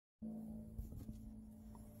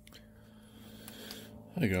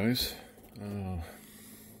Hi guys,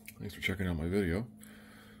 thanks for checking out my video.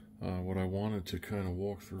 What I wanted to kind of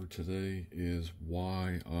walk through today is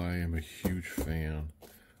why I am a huge fan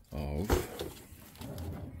of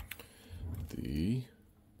the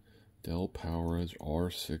Dell PowerEdge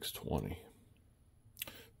R620.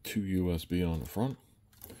 2 USB on the front,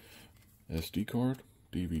 SD card,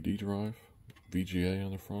 DVD drive, VGA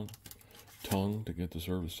on the front, tongue to get the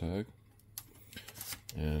service tag,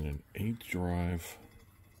 and an 8-drive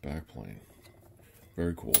backplane.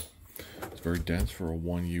 Very cool. It's very dense for a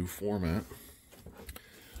 1U format,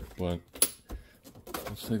 but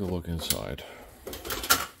let's take a look inside.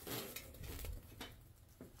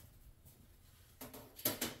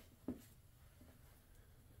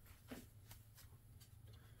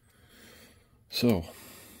 So,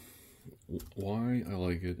 why I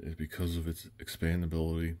like it is because of its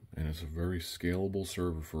expandability, and it's a very scalable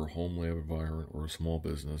server for a home lab environment or a small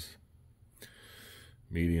business,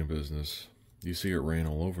 medium business. You see it ran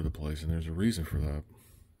all over the place, and there's a reason for that.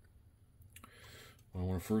 What I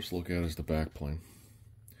want to first look at is the backplane.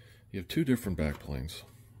 You have two different backplanes.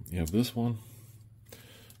 You have this one,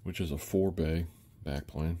 which is a 4-bay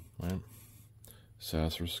backplane, right?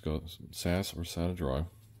 SAS or SATA drive.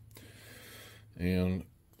 And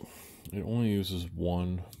it only uses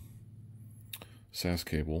one SAS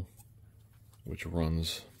cable, which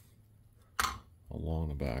runs along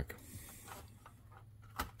the back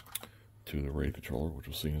to the RAID controller, which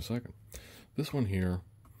we'll see in a second. This one here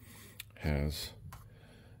has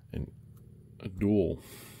a dual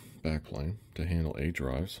backplane to handle 8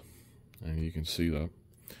 drives, and you can see that.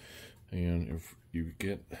 And if you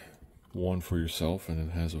get one for yourself and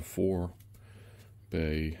it has a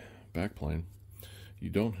 4-bay backplane, you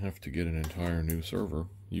don't have to get an entire new server.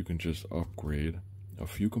 You can just upgrade a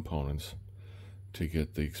few components to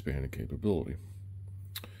get the expanded capability.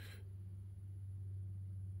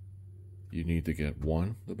 You need to get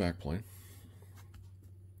the backplane,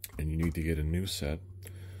 and you need to get a new set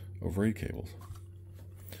of RAID cables.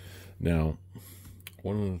 Now,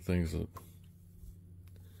 one of the things that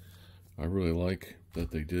I really like that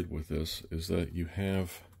they did with this is that you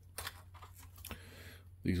have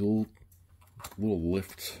these little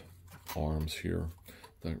lift arms here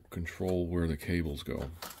that control where the cables go.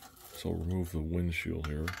 So remove the windshield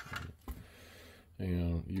here,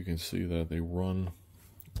 and you can see that they run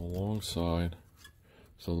alongside.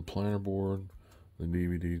 So the planner board, the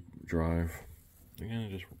DVD drive, again,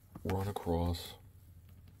 just run across,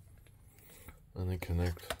 and they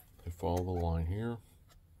connect. They follow the line here,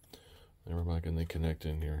 and we're back, and they connect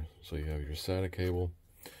in here. So you have your SATA cable,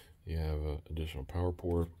 you have an additional power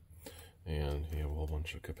port, and you have a whole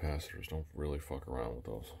bunch of capacitors. Don't really fuck around with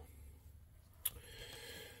those.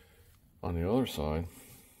 On the other side,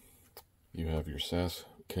 you have your SAS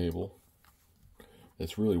cable.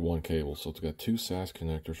 It's really one cable, so it's got 2 SAS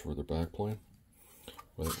connectors for the backplane,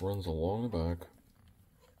 but it runs along the back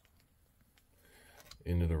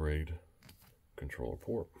into the RAID controller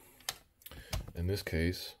port. In this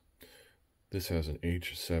case, this has an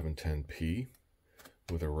H710P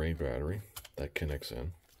with a RAID battery that connects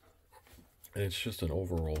in. And it's just an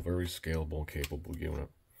overall very scalable and capable unit.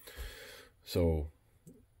 So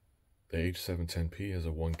the H710P has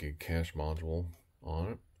a 1 gig cache module on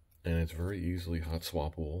it, and it's very easily hot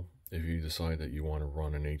swappable if you decide that you want to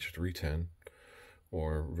run an H310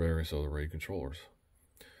 or various other RAID controllers.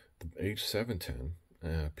 The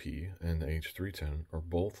H710P and the H310 are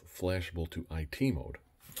both flashable to IT mode.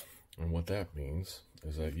 And what that means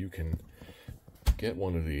is that you can get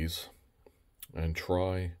one of these and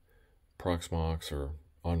try Proxmox or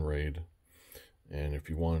Unraid, and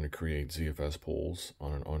if you wanted to create ZFS pools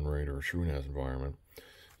on an Unraid or a TrueNAS environment,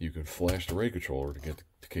 you could flash the RAID controller to get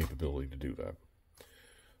the capability to do that.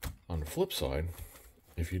 On the flip side,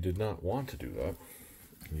 if you did not want to do that,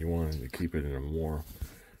 and you wanted to keep it in a more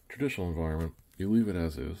traditional environment, you leave it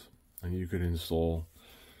as is, and you could install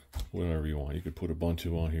whatever you want. You could put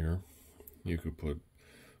Ubuntu on here, you could put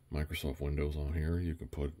Microsoft Windows on here, you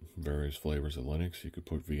could put various flavors of Linux, you could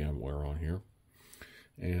put VMware on here.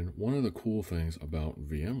 And one of the cool things about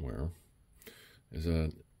VMware is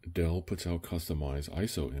that Dell puts out customized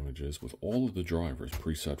ISO images with all of the drivers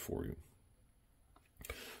preset for you.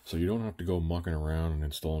 So you don't have to go mucking around and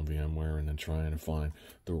installing VMware and then trying to find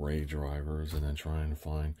the RAID drivers and then trying to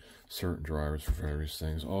find certain drivers for various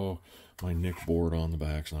things. Oh, my NIC board on the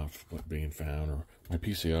back's not being found, or my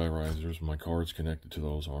PCI risers, my cards connected to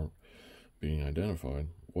those aren't being identified.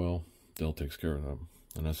 Well, Dell takes care of that,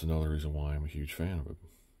 and that's another reason why I'm a huge fan of it.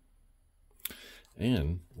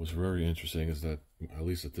 And what's very interesting is that, at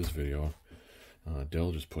least at this video,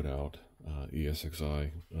 Dell just put out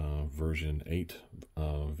ESXi version 8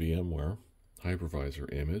 VMware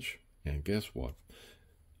hypervisor image, and guess what?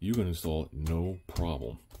 You can install it no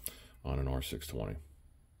problem on an R620.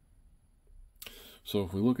 So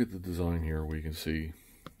if we look at the design here, we can see,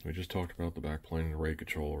 we just talked about the backplane and the RAID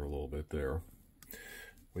controller a little bit there.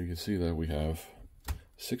 We can see that we have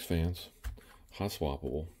 6 fans, hot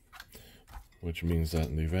swappable, which means that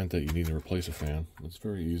in the event that you need to replace a fan, it's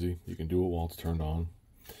very easy. You can do it while it's turned on.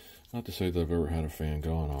 Not to say that I've ever had a fan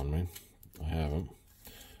going on me. I haven't.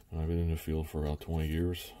 I've been in the field for about 20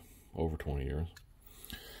 years, over 20 years.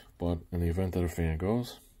 But in the event that a fan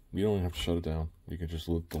goes, you don't even have to shut it down. You can just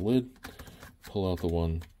lift the lid, pull out the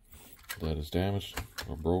one that is damaged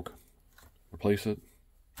or broke, replace it,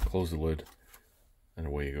 close the lid, and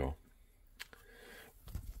away you go.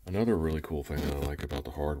 Another really cool thing that I like about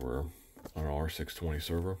the hardware on an R620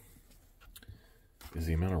 server is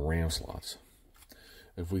the amount of RAM slots.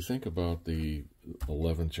 If we think about the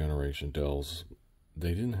 11th generation Dells,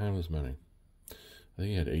 they didn't have as many. I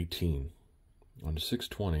think you had 18. On the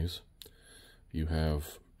 620s, you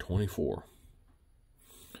have 24.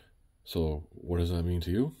 So what does that mean to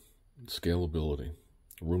you? Scalability,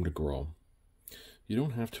 room to grow. You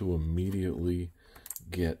don't have to immediately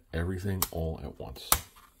get everything all at once.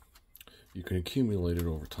 You can accumulate it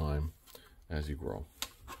over time as you grow.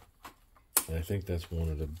 And I think that's one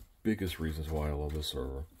of the biggest reasons why I love this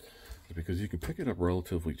server, is because you can pick it up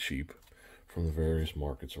relatively cheap from the various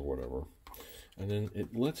markets or whatever, and then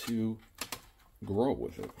it lets you grow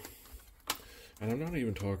with it. And I'm not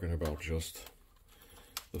even talking about just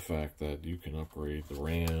the fact that you can upgrade the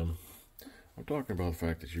RAM. I'm talking about the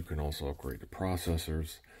fact that you can also upgrade the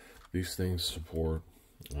processors. These things support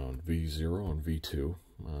V0 and V2.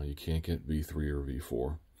 You can't get V3 or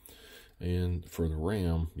V4. And for the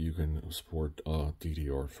RAM, you can support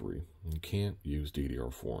DDR3. You can't use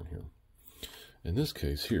DDR4 in here. In this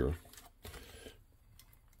case here,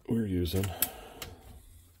 we're using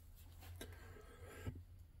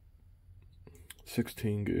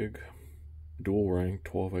 16 gig dual rank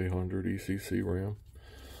 12800 ECC RAM.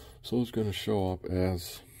 So it's going to show up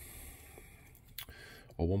as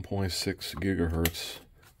a 1.6 gigahertz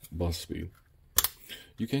bus speed.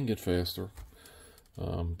 You can get faster.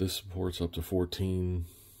 This supports up to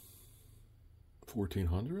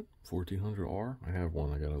 1400R. I have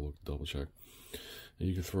one. I gotta double check. And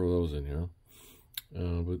you can throw those in here.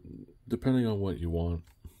 But depending on what you want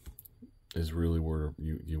is really where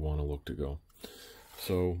you want to look to go.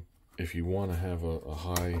 So if you want to have a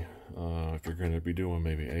high, if you're going to be doing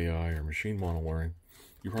maybe AI or machine model learning,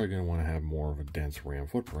 you're probably going to want to have more of a dense RAM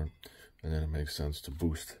footprint. And then it makes sense to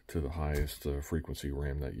boost to the highest frequency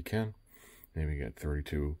RAM that you can. Maybe get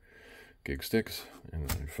 32 gig sticks and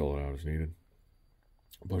then fill it out as needed.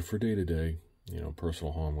 But for day-to-day,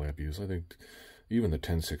 personal Homelab use, I think even the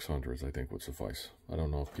 10600s I think would suffice. I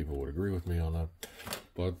don't know if people would agree with me on that,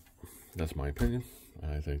 but that's my opinion.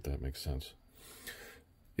 I think that makes sense.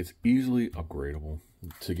 It's easily upgradable.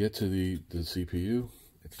 To get to the CPU,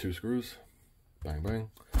 it's 2 screws, bang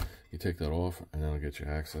bang. You take that off, and that'll get you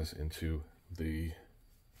access into the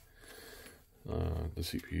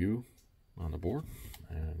CPU on the board.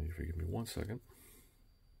 And if you give me 1 second,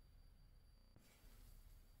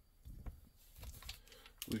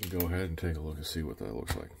 we can go ahead and take a look and see what that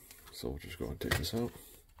looks like. So we'll just go ahead and take this out.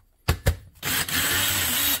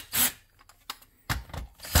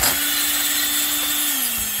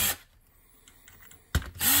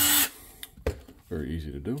 Very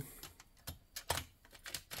easy to do.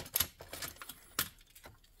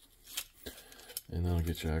 And that'll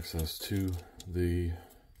get you access to the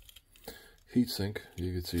heatsink.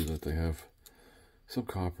 You can see that they have some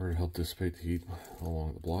copper to help dissipate the heat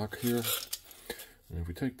along the block here. And if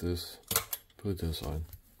we take this, put it to the side,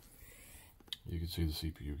 you can see the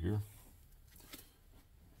CPU here.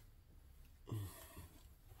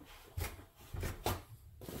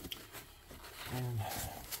 And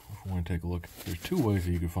if we want to take a look, there's 2 ways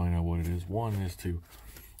that you can find out what it is. One is to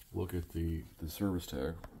look at the service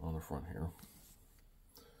tag on the front here.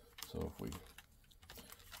 So if we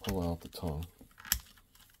pull out the tongue,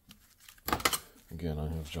 again, I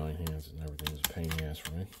have giant hands and everything is a pain in the ass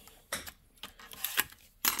for me.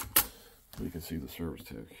 You can see the service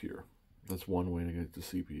tag here. That's one way to get the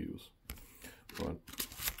CPUs. But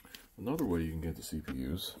another way you can get the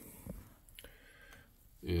CPUs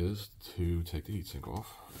is to take the heatsink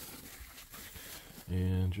off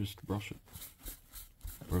and just brush it.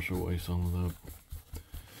 Brush away some of that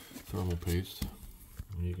thermal paste.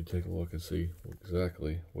 And you can take a look and see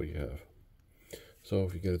exactly what you have. So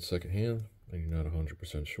if you get it secondhand and you're not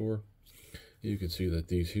 100% sure, you can see that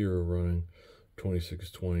these here are running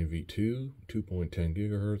 2620 V2, 2.10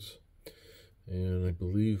 gigahertz, and I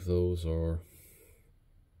believe those are,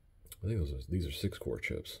 these are 6-core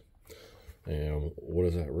chips. And what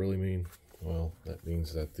does that really mean? Well, that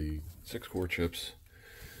means that the 6-core chips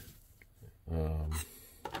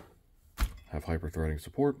have hyper-threading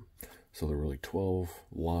support, so they're really 12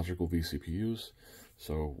 logical vCPUs.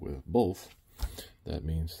 So with both, that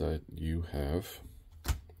means that you have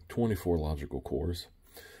 24 logical cores.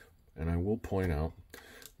 And I will point out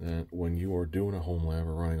that when you are doing a home lab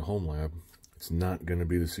or running a home lab, it's not going to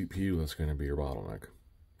be the CPU that's going to be your bottleneck.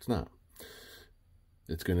 It's not.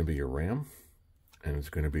 It's going to be your RAM, and it's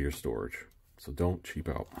going to be your storage. So don't cheap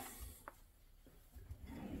out.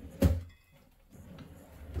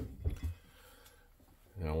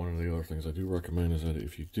 Now, one of the other things I do recommend is that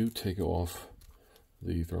if you do take off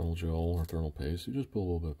the thermal gel or thermal paste, you just pull a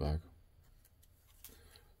little bit back.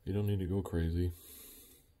 You don't need to go crazy.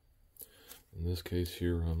 In this case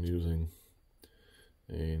here, I'm using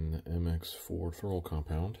an MX4 thermal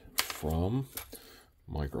compound from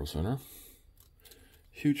Micro Center.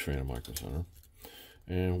 Huge fan of Micro Center.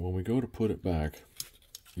 And when we go to put it back,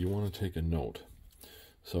 you want to take a note.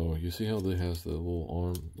 So you see how it has the little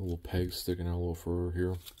arm, the little pegs sticking out a little further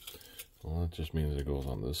here? Well, that just means it goes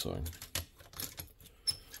on this side.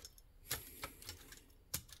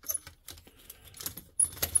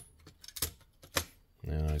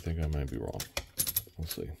 And I think I might be wrong.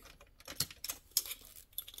 Let's see.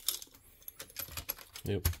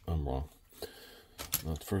 Yep, I'm wrong.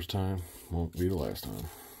 Not the first time, won't be the last time.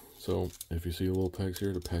 So if you see the little pegs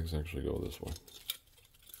here, the pegs actually go this way.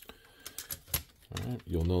 Alright,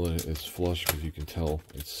 you'll know that it's flush because you can tell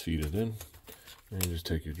it's seated in. And you just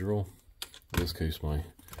take your drill. In this case, my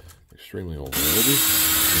extremely old Ryobi.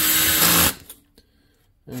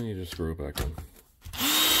 And you just screw it back in.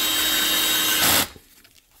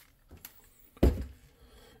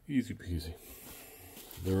 Easy peasy.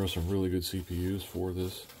 There are some really good CPUs for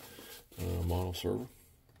this model server,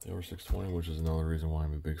 the R620, which is another reason why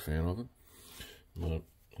I'm a big fan of it. But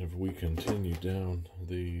if we continue down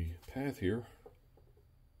the path here,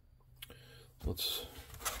 let's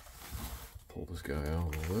pull this guy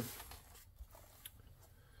out a little bit.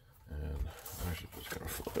 And I'm actually just going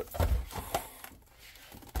to flip it.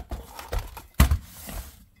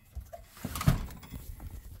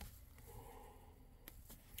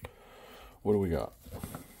 What do we got?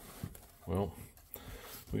 Well,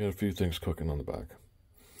 we got a few things cooking on the back.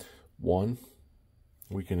 One,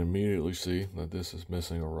 we can immediately see that this is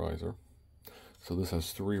missing a riser. So this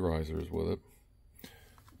has 3 risers with it.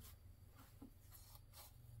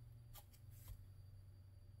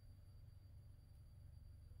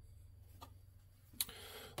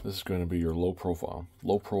 This is going to be your low profile.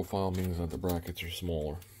 Low profile means that the brackets are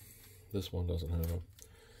smaller. This one doesn't have them.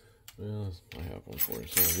 Yeah, I have one for you.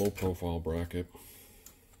 So, low profile bracket.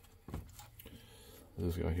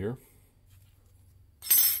 This guy here.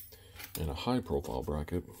 And a high profile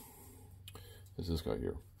bracket is this guy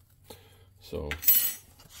here. So,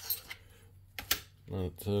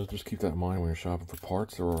 just keep that in mind when you're shopping for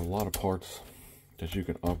parts. There are a lot of parts that you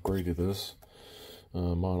can upgrade to this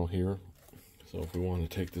model here. So, if we wanted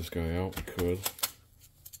to take this guy out, we could.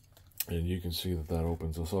 And you can see that that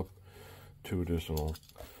opens us up to additional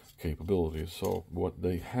capabilities. So what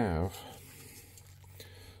they have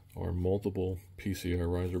are multiple PCI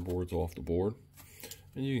riser boards off the board,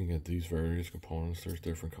 and you can get these various components. There's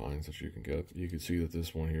different kinds that you can get. You can see that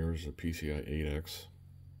this one here is a PCI 8X.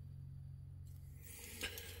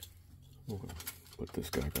 We're going to put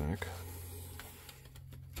this guy back.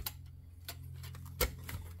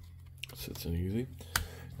 Sits in easy.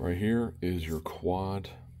 Right here is your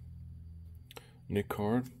quad NIC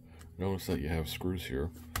card. Notice that you have screws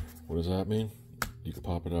here. What does that mean? You can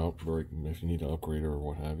pop it out if you need to upgrade or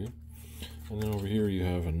what have you. And then over here you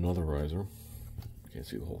have another riser. You can't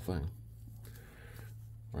see the whole thing.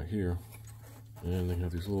 Right here. And they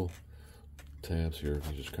have these little tabs here.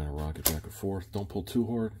 You just kind of rock it back and forth. Don't pull too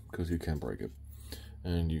hard because you can break it.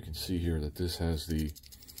 And you can see here that this has the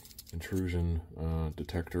intrusion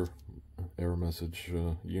detector error message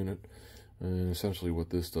unit. And essentially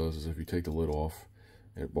what this does is if you take the lid off,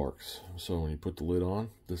 it barks. So when you put the lid on,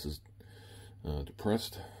 this is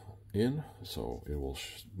depressed in, so it will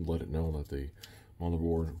let it know that the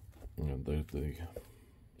motherboard, the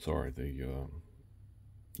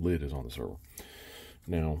lid is on the server.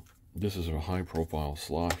 Now, this is a high profile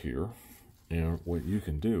slot here, and what you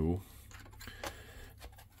can do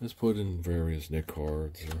is put in various NIC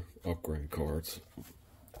cards or upgrade cards.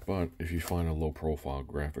 But if you find a low profile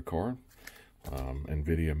graphic card,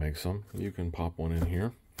 NVIDIA makes some, you can pop one in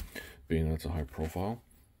here, being that's a high profile.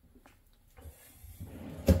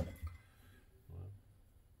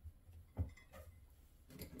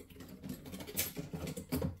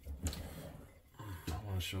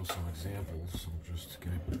 show some examples, so just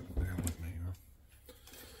bear with me here.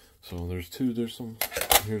 So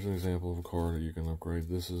here's an example of a card that you can upgrade.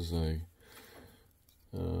 This is you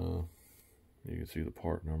can see the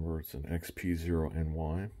part number. It's an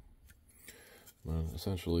XP0NY.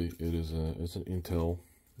 Essentially, it's an Intel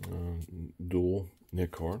dual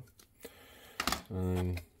NIC card,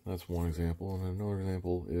 and that's one example. And another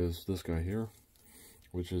example is this guy here,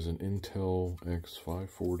 which is an Intel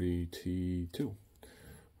X540T2.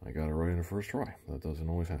 I got it right in the first try. That doesn't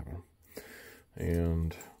always happen.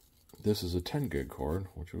 And this is a 10 gig card,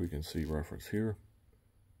 which we can see reference here.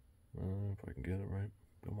 If I can get it right.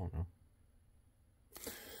 Come on now.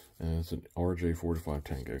 And it's an RJ45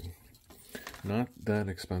 10 gig. Not that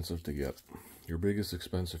expensive to get. Your biggest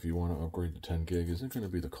expense if you want to upgrade to 10 gig isn't going to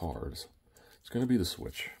be the cards. It's going to be the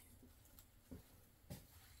switch.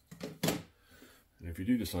 And if you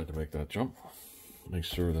do decide to make that jump, make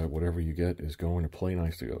sure that whatever you get is going to play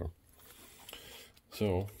nice together.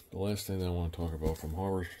 So, the last thing that I want to talk about from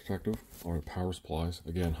hardware's perspective are the power supplies.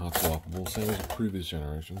 Again, hot swappable, same as the previous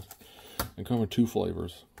generations. And come in two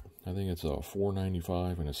flavors. I think it's a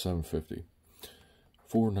 $495 and a $750.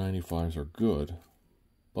 $495s are good,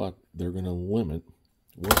 but they're going to limit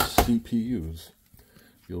what CPUs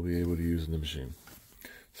you'll be able to use in the machine.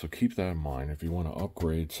 So keep that in mind. If you want to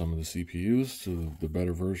upgrade some of the CPUs to the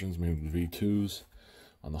better versions, maybe the V2s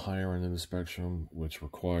on the higher end of the spectrum, which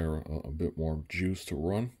require a bit more juice to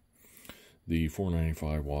run, the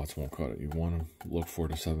 495 watts won't cut it. You want to look for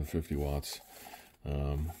the 750 watts.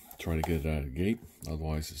 Try to get it out of the gate,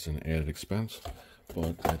 otherwise it's an added expense.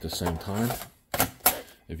 But at the same time,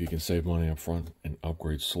 if you can save money up front and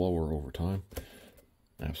upgrade slower over time,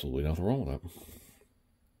 absolutely nothing wrong with that.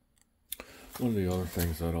 One of the other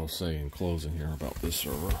things that I'll say in closing here about this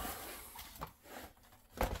server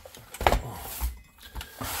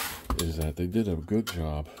is that they did a good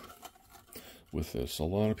job with this. A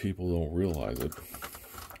lot of people don't realize it,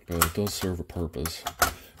 but it does serve a purpose.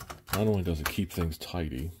 Not only does it keep things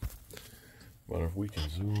tidy, but if we can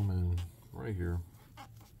zoom in right here,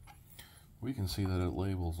 we can see that it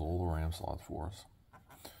labels all the RAM slots for us.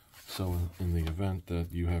 So in the event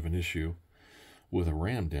that you have an issue with a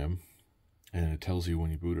RAM DIMM, and it tells you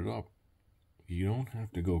when you boot it up, you don't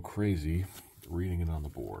have to go crazy reading it on the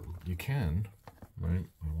board. You can, right?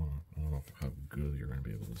 I don't know how good you're going to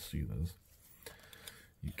be able to see this.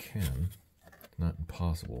 You can. It's not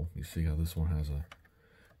impossible. You see how this one has an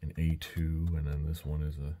A2, and then this one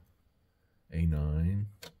is a A9, and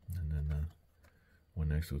then the one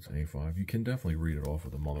next to it's an A5. You can definitely read it off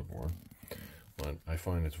of the motherboard, but I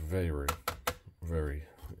find it's very, very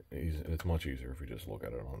easy. It's much easier if you just look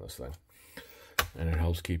at it on this thing. And it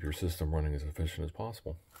helps keep your system running as efficient as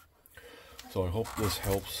possible. So I hope this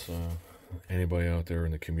helps anybody out there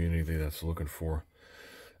in the community that's looking for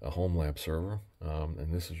a Homelab server.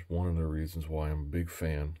 And this is one of the reasons why I'm a big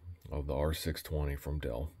fan of the R620 from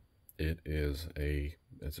Dell. It's a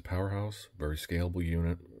powerhouse, very scalable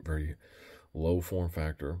unit, very low form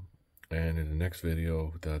factor. And in the next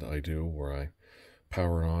video that I do, where I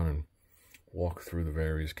power it on and walk through the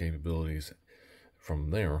various capabilities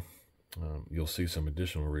from there, you'll see some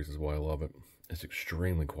additional reasons why I love it. It's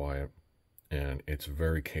extremely quiet, and it's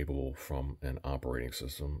very capable from an operating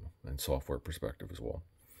system and software perspective as well.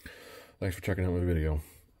 Thanks for checking out my video.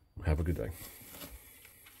 Have a good day.